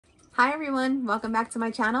Hi everyone, welcome back to my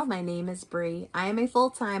channel. My name is Bree. I am a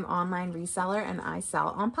full-time online reseller and I sell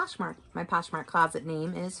on Poshmark. My Poshmark Closet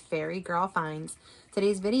name is FaerieGirlFinds.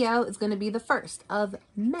 Today's video is going to be the first of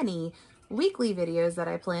many weekly videos that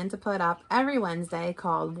I plan to put up every Wednesday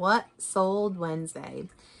called What Sold Wednesday.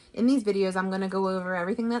 In these videos, I'm going to go over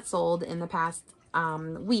everything that sold in the past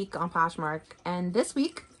week on Poshmark, and this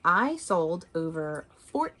week I sold over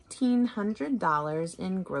 $1,400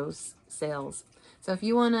 in gross sales. So if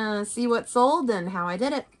you want to see what sold and how I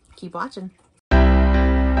did it, keep watching.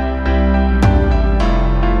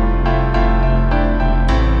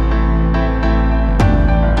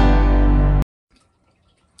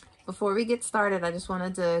 Before we get started, I just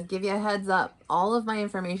wanted to give you a heads up. All of my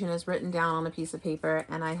information is written down on a piece of paper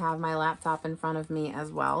and I have my laptop in front of me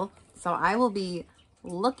as well. So I will be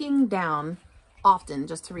looking down often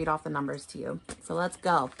just to read off the numbers to you. So let's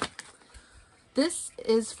go. This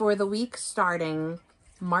is for the week starting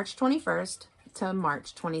March 21st to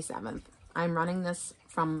March 27th. I'm running this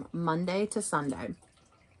from Monday to Sunday,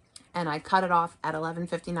 and I cut it off at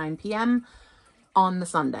 11:59 p.m. on the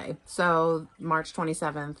Sunday. So March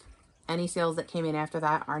 27th, any sales that came in after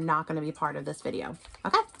that are not going to be part of this video.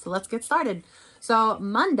 Okay, so let's get started. So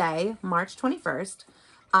Monday, March 21st,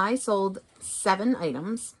 I sold 7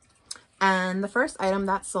 items. And the first item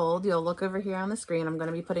that sold, you'll look over here on the screen. I'm going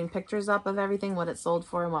to be putting pictures up of everything, what it sold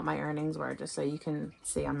for and what my earnings were, just so you can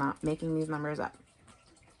see I'm not making these numbers up.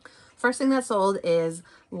 First thing that sold is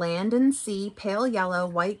Land and Sea Pale Yellow,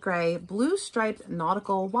 White Gray, Blue Striped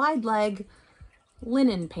Nautical Wide Leg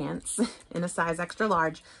Linen Pants in a size extra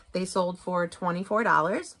large. They sold for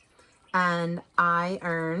 $24 and I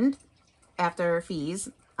earned, after fees,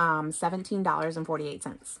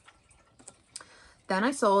 $17.48. Then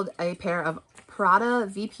I sold a pair of Prada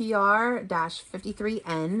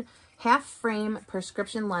VPR-53N half frame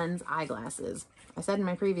prescription lens eyeglasses. I said in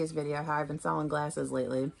my previous video how I've been selling glasses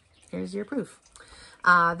lately. Here's your proof.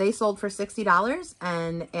 They sold for $60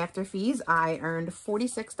 and after fees I earned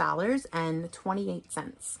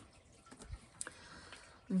 $46.28.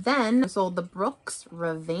 Then I sold the Brooks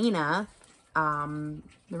Ravenna, the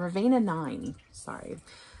Ravenna 9, sorry.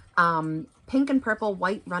 Pink and purple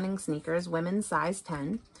white running sneakers, women's size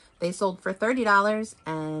 10. They sold for $30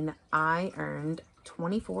 and I earned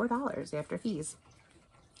 $24 after fees.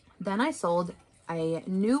 Then I sold a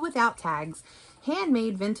new without tags,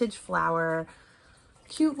 handmade vintage flower,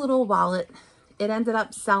 cute little wallet. It ended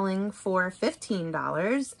up selling for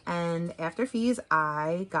 $15 and after fees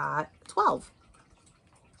I got $12.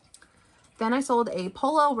 Then I sold a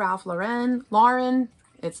polo Ralph Lauren.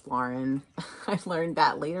 It's Lauren. I learned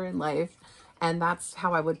that later in life, and that's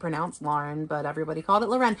how I would pronounce Lauren, but everybody called it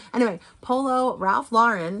Lauren. Anyway, polo Ralph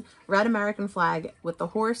Lauren, red American flag with the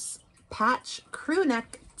horse patch crew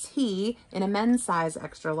neck tee in a men's size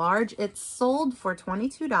extra large. It sold for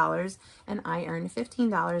 $22 and I earned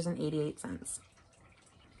 $15.88.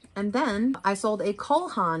 And then I sold a Cole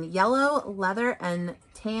Haan yellow leather and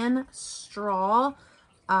tan straw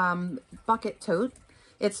bucket tote.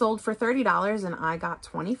 It sold for $30 and I got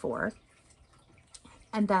 $24.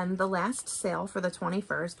 And then the last sale for the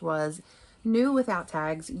 21st was new without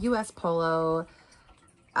tags, US Polo,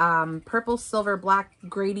 purple, silver, black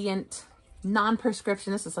gradient,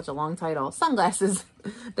 non-prescription, this is such a long title, sunglasses.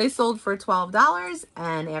 They sold for $12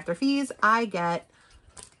 and after fees I get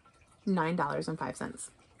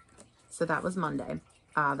 $9.05. So that was Monday,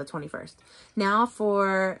 the 21st. Now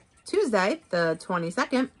for Tuesday, the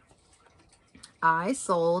 22nd, I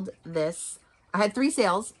sold this. I had 3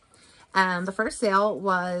 sales, and the first sale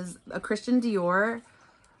was a Christian Dior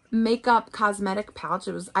makeup cosmetic pouch.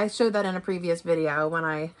 I showed that in a previous video when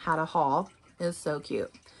I had a haul. It was so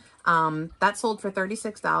cute. That sold for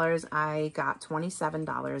 $36. I got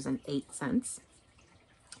 $27.08.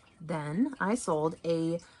 Then I sold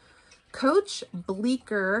a Coach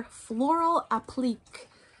Bleecker Floral Applique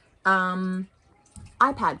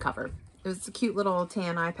iPad cover. It was a cute little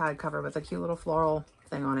tan iPad cover with a cute little floral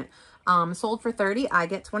thing on it. Sold for $30. I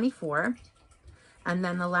get $24. And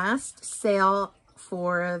then the last sale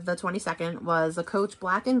for the 22nd was a Coach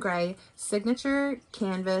Black and Gray Signature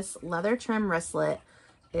Canvas Leather Trim Wristlet.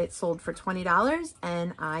 It sold for $20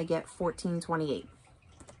 and I get $14.28.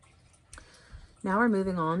 Now we're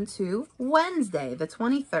moving on to Wednesday, the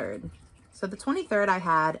 23rd. So the 23rd I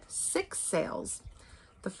had 6 sales.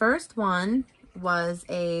 The first one was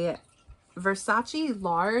a Versace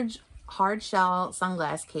large hard shell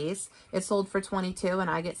sunglass case. It sold for $22 and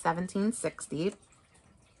I get $17.60.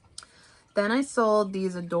 Then I sold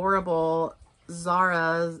these adorable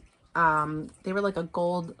Zara, they were like a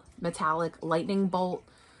gold metallic lightning bolt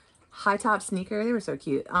high top sneaker. They were so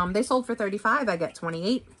cute. They sold for $35. I get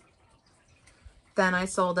 $28. Then I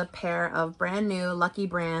sold a pair of brand new Lucky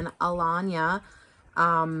Brand Alanya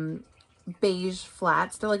beige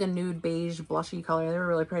flats. They're like a nude beige blushy color. They were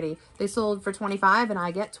really pretty. They sold for $25 and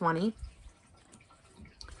I get $20.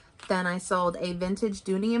 Then I sold a vintage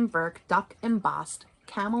Dooney & Bourke duck embossed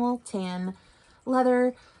camel tan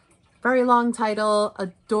leather, very long title,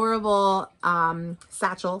 adorable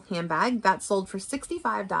satchel handbag. That sold for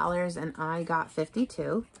 $65 and I got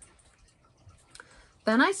 $52.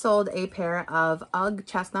 Then I sold a pair of UGG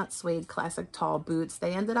chestnut suede classic tall boots.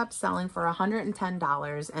 They ended up selling for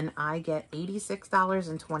 $110 and I get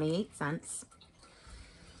 $86.28.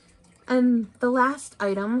 And the last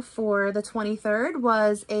item for the 23rd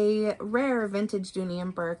was a rare vintage Dooney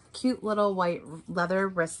 & Bourke cute little white leather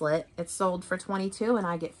wristlet. It sold for $22 and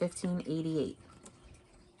I get $15.88.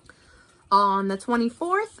 On the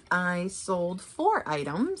 24th, I sold 4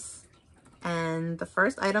 items. And the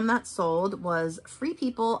first item that sold was Free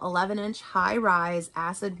People 11-inch high-rise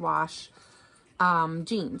acid wash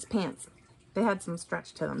jeans, pants. They had some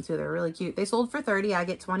stretch to them too. They're really cute. They sold for $30. I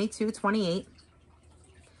get $22.28.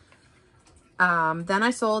 Then I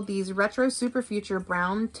sold these Retro Super Future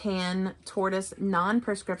brown tan tortoise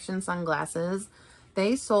non-prescription sunglasses.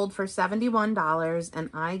 They sold for $71 and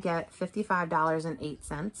I get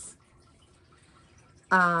 $55.08.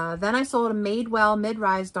 Then I sold a Madewell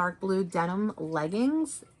mid-rise dark blue denim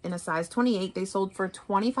leggings in a size 28. They sold for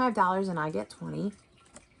 $25 and I get $20.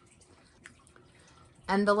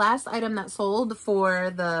 And the last item that sold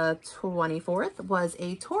for the 24th was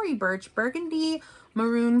a Tory Burch burgundy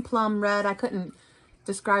maroon plum red. I couldn't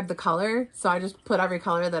describe the color, so I just put every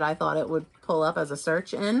color that I thought it would pull up as a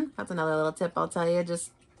search in. That's another little tip I'll tell you.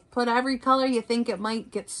 Just put every color you think it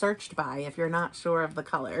might get searched by if you're not sure of the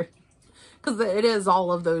color. Because it is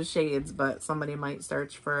all of those shades, but somebody might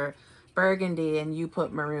search for burgundy and you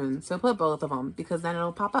put maroon. So put both of them because then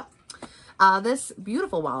it'll pop up. This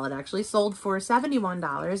beautiful wallet actually sold for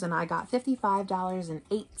 $71 and I got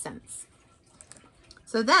 $55.08.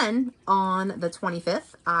 So then on the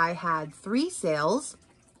 25th, I had 3 sales.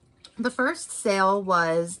 The first sale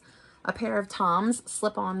was a pair of Tom's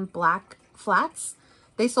slip-on black flats.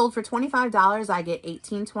 They sold for $25. I get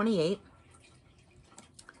 $18.28.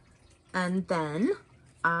 And then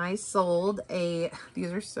I sold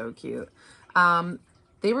these are so cute.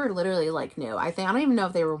 They were literally like new. I don't even know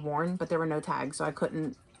if they were worn, but there were no tags, so I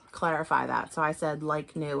couldn't clarify that. So I said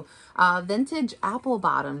like new. Vintage apple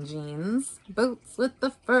bottom jeans, boots with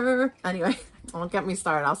the fur. Anyway, don't get me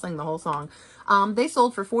started. I'll sing the whole song. They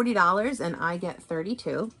sold for $40 and I get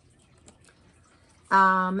 $32.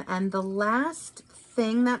 And the last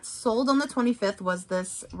thing that sold on the 25th was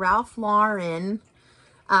this Ralph Lauren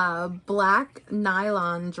black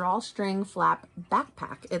nylon drawstring flap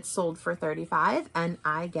backpack. It sold for $35 and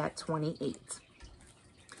I get $28.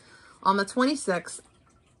 On the 26th,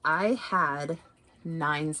 I had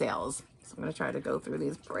 9 sales. So I'm going to try to go through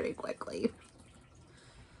these pretty quickly.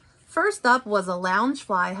 First up was a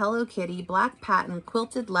Loungefly Hello Kitty black patent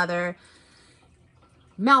quilted leather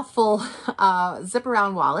mouthful zip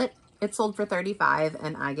around wallet. It sold for $35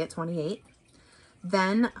 and I get $28.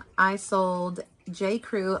 Then I sold J.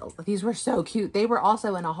 Crew. These were so cute. They were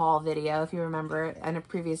also in a haul video, if you remember, in a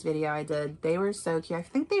previous video I did. They were so cute. I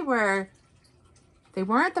think they weren't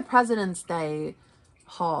the President's Day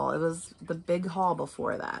haul. It was the big haul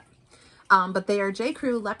before that. But they are J.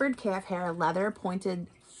 Crew leopard calf hair leather pointed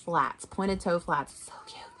toe flats. So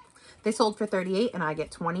cute. They sold for $38 and I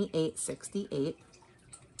get $28.68.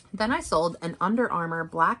 Then I sold an Under Armour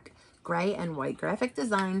black, gray, and white graphic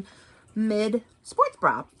design mid sports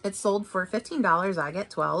bra. It sold for $15. I get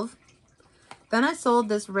 $12. Then I sold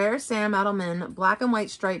this rare Sam Edelman black and white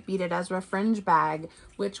stripe beaded Ezra fringe bag,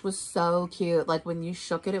 which was so cute. Like when you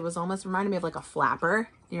shook it, it was almost reminded me of like a flapper.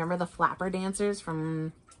 Do you remember the flapper dancers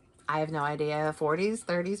from, I have no idea, 40s,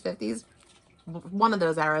 30s, 50s? One of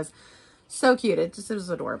those eras. So cute. It was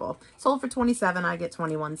adorable. Sold for $27. I get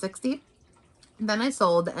 $21.60. Then I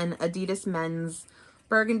sold an Adidas men's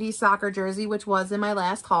burgundy soccer jersey, which was in my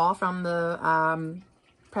last haul from the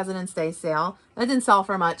President's Day sale. It didn't sell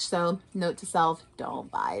for much, so note to self,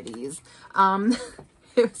 don't buy these.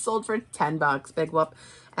 It sold for $10, big whoop,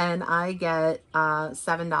 and I get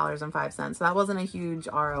 $7.05. So that wasn't a huge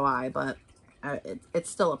ROI, but it's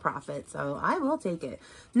still a profit, so I will take it.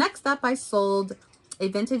 Next up, I sold a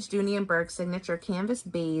vintage Dooney & Bourke signature canvas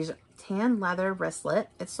beige tan leather wristlet.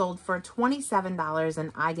 It sold for $27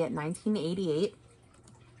 and I get $19.88.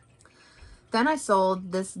 Then I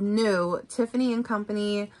sold this new Tiffany &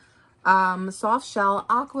 Company soft shell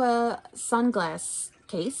aqua sunglass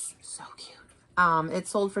case. So cute. It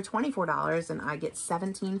sold for $24 and I get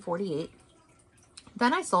 $17.48.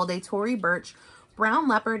 Then I sold a Tory Burch brown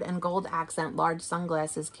leopard and gold accent large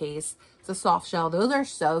sunglasses case. It's a soft shell. Those are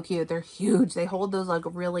so cute. They're huge. They hold those like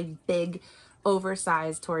really big,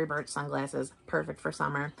 oversized Tory Burch sunglasses. Perfect for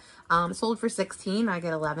summer. Sold for $16. I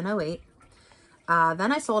get $11.08.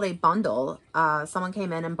 Then I sold a bundle. Someone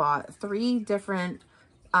came in and bought 3 different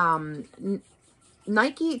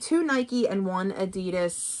Nike, 2 Nike and 1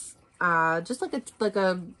 Adidas, just like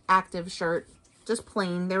a active shirt, just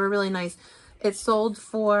plain. They were really nice. It sold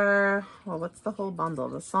for, well, what's the whole bundle?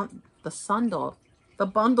 The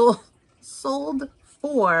bundle sold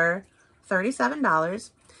for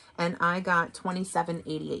 $37 and I got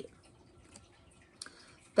 $27.88.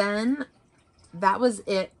 Then that was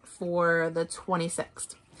it for the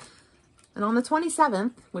 26th. And on the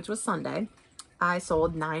 27th, which was Sunday, I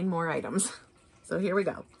sold 9 more items. So here we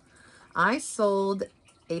go. I sold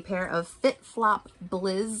a pair of Fit Flop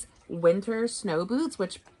Blizz winter snow boots,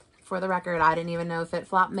 which for the record, I didn't even know Fit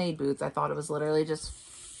Flop made boots. I thought it was literally just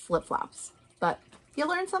flip-flops, but you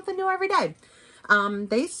learn something new every day.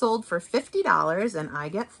 They sold for $50 and I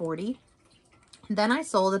get $40. Then I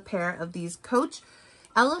sold a pair of these Coach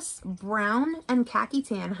Ellis brown and khaki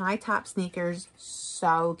tan high top sneakers.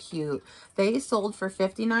 So cute. They sold for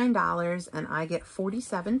 $59 and I get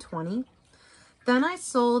 $47.20. Then I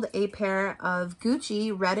sold a pair of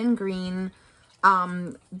Gucci red and green.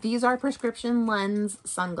 These are prescription lens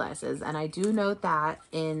sunglasses, and I do note that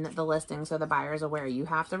in the listing so the buyer is aware. You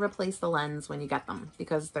have to replace the lens when you get them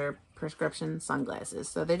because they're prescription sunglasses.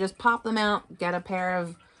 So they just pop them out, get a pair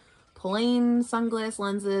of plain sunglass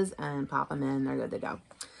lenses, and pop them in. They're good to go.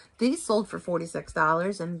 These sold for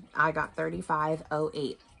 $46, and I got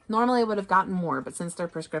 $35.08. Normally I would have gotten more, but since they're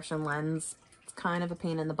prescription lens, it's kind of a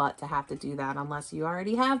pain in the butt to have to do that unless you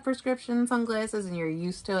already have prescription sunglasses and you're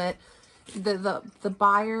used to it. The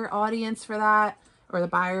buyer audience for that, or the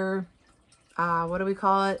buyer, what do we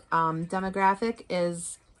call it, demographic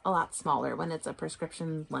is a lot smaller when it's a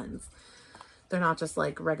prescription lens. They're not just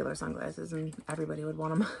like regular sunglasses and everybody would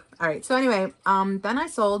want them. All right, so anyway, then I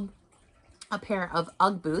sold a pair of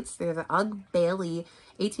UGG boots. They're the UGG Bailey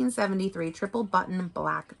 1873 triple button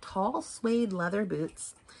black tall suede leather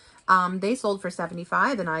boots. They sold for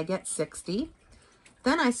 $75 and I get $60.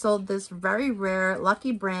 Then I sold this very rare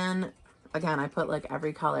Lucky Brand. Again, I put like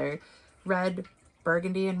every color, red,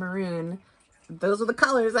 burgundy, and maroon. Those are the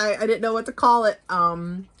colors. I didn't know what to call it.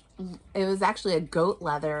 It was actually a goat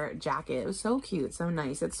leather jacket. It was so cute, so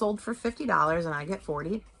nice. It sold for $50 and I get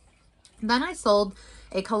 $40. Then I sold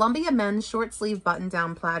a Columbia men's short sleeve button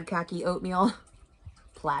down plaid khaki oatmeal.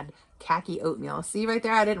 Plaid khaki oatmeal. See right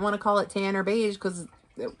there, I didn't want to call it tan or beige because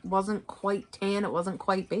it wasn't quite tan, it wasn't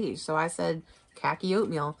quite beige. So I said khaki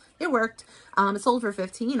oatmeal. It worked. It sold for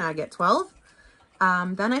 $15. I get $12.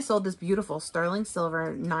 Then I sold this beautiful sterling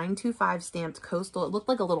silver 925 stamped coastal. It looked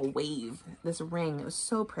like a little wave, this ring. It was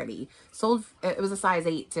so pretty. Sold, it was a size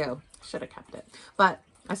 8 too. Should have kept it, but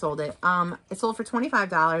I sold it. It sold for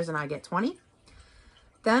 $25 and I get $20.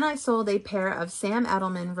 Then I sold a pair of Sam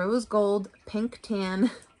Edelman rose gold pink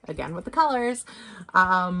tan, again with the colors.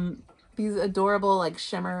 These adorable like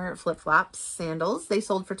shimmer flip-flops sandals. They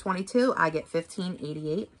sold for $22. I get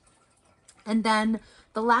 $15.88. And then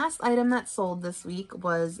the last item that sold this week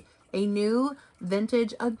was a new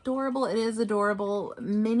vintage adorable, it is adorable,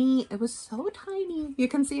 mini. It was so tiny. You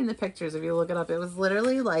can see in the pictures if you look it up. It was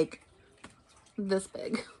literally like this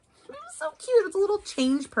big. It was so cute. It's a little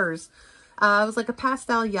change purse. It was like a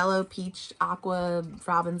pastel yellow, peach, aqua,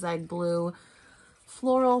 robin's egg blue,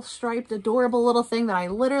 floral striped adorable little thing that I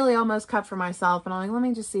literally almost cut for myself, and I'm like, let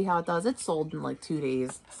me just see how it does. It sold in like 2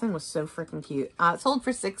 days. This thing was so freaking cute. It sold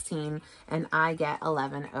for $16 and I get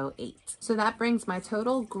 $11.08. So that brings my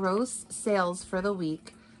total gross sales for the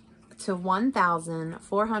week to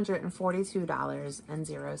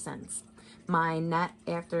 $1,442.00. My net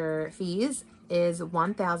after fees is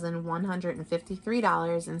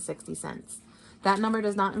 $1,153.60. That number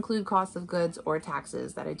does not include cost of goods or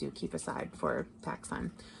taxes that I do keep aside for tax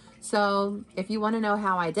time. So if you want to know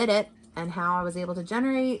how I did it and how I was able to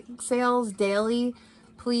generate sales daily,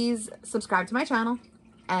 please subscribe to my channel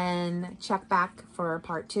and check back for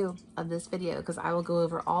part 2 of this video, because I will go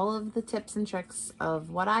over all of the tips and tricks of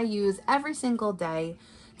what I use every single day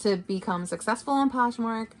to become successful on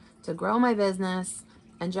Poshmark, to grow my business,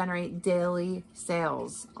 and generate daily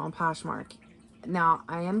sales on Poshmark. Now,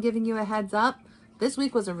 I am giving you a heads up. This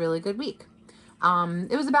week was a really good week.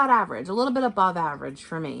 It was about average, a little bit above average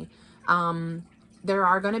for me. There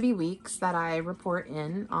are going to be weeks that I report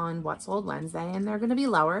in on What Sold Wednesday, and they're going to be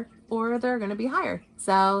lower or they're going to be higher.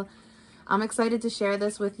 So I'm excited to share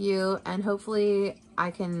this with you, and hopefully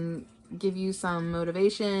I can give you some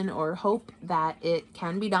motivation or hope that it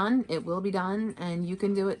can be done, it will be done, and you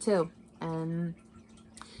can do it too. And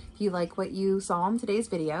if you like what you saw in today's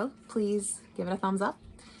video, please give it a thumbs up.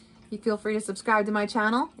 You feel free to subscribe to my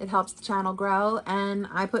channel. It helps the channel grow, and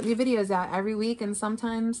I put new videos out every week and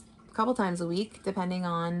sometimes a couple times a week, depending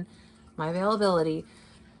on my availability.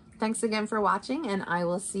 Thanks again for watching, and I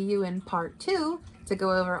will see you in part 2 to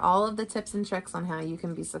go over all of the tips and tricks on how you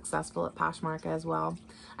can be successful at Poshmark as well.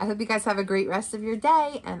 I hope you guys have a great rest of your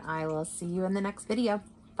day, and I will see you in the next video.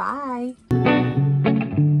 Bye!